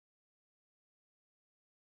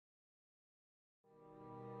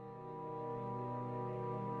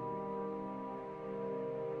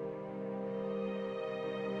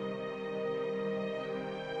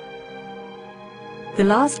The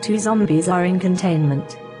last 2 zombies are in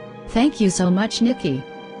containment. Thank you so much, Nikki.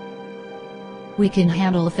 We can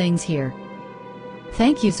handle things here.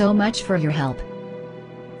 Thank you so much for your help.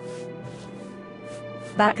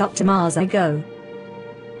 Back up to Mars I go.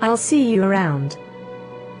 I'll see you around.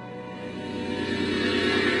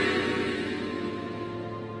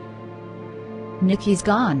 Nikki's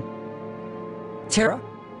gone. Tara,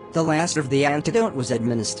 the last of the antidote was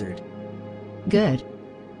administered. Good.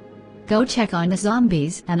 Go check on the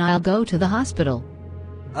zombies and I'll go to the hospital.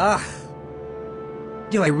 Ah.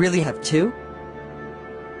 Do I really have to?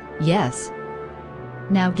 Yes.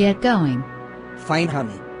 Now get going. Fine,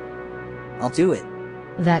 honey. I'll do it.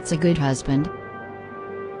 That's a good husband.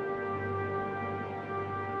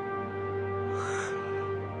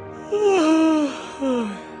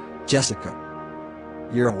 Jessica.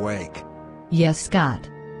 You're awake. Yes, Scott.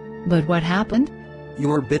 But what happened? You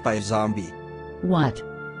were bit by a zombie. What?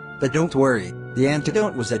 But don't worry, the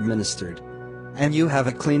antidote was administered. And you have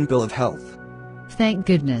a clean bill of health. Thank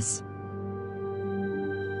goodness.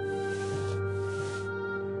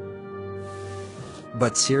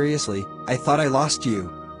 But seriously, I thought I lost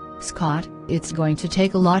you. Scott, it's going to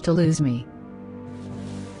take a lot to lose me.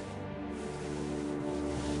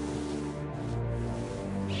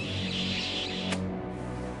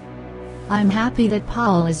 I'm happy that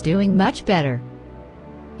Paul is doing much better.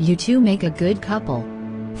 You two make a good couple.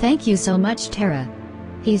 Thank you so much, Tara.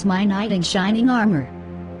 He's my knight in shining armor.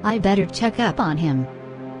 I better check up on him.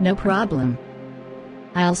 No problem.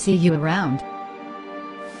 I'll see you around.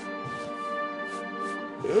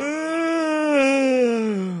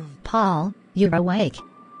 Paul, you're awake.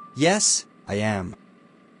 Yes, I am.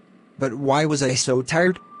 But why was I so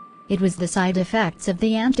tired? It was the side effects of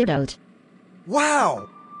the antidote. Wow!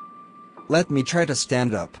 Let me try to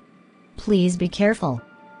stand up. Please be careful.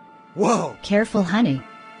 Whoa! Careful, honey.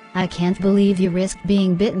 I can't believe you risked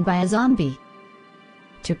being bitten by a zombie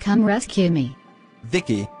to come rescue me.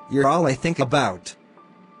 Vicky, you're all I think about.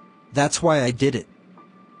 That's why I did it.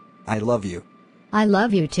 I love you. I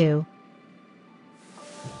love you too.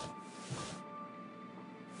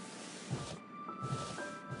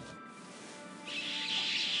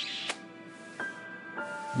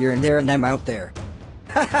 You're in there and I'm out there.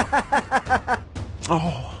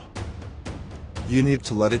 Oh. You need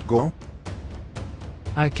to let it go?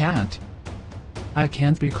 I can't. I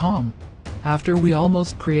can't be calm. After we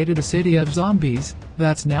almost created a city of zombies,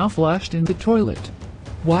 that's now flushed in the toilet.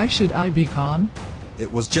 Why should I be calm?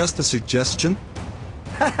 It was just a suggestion.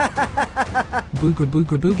 Booga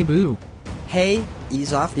booga booga boo. Hey,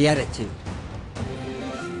 ease off the attitude.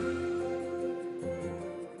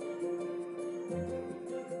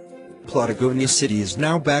 Patagonia City is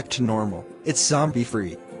now back to normal. It's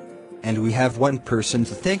zombie-free. And we have one person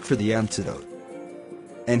to thank for the antidote.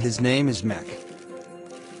 And his name is Mac.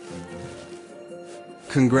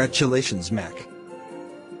 Congratulations, Mac.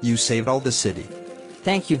 You saved all the city.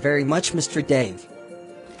 Thank you very much, Mr. Dave.